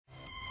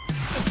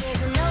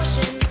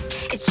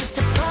it's just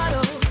a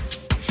puddle.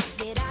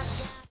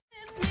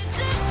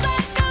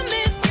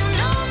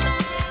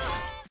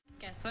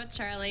 Guess what,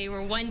 Charlie?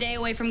 We're one day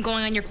away from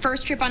going on your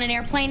first trip on an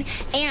airplane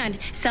and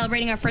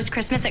celebrating our first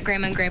Christmas at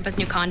Grandma and Grandpa's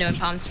new condo in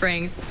Palm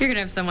Springs. You're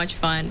gonna have so much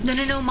fun.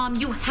 No, Mom.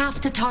 You have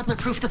to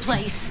toddler-proof the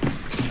place.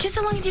 Just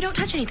so long as you don't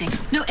touch anything.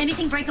 No,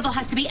 anything breakable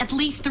has to be at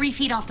least 3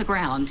 feet off the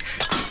ground.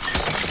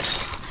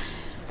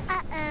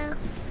 Uh-oh.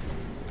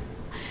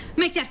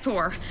 Make that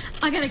 4.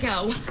 I gotta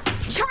go.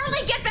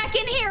 Charlie, get back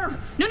in here!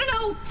 No.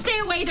 Stay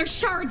away. There's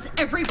shards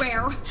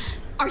everywhere.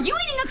 Are you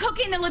eating a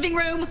cookie in the living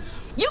room?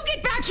 You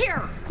get back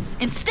here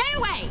and stay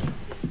away.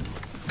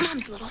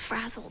 Mom's a little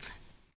frazzled.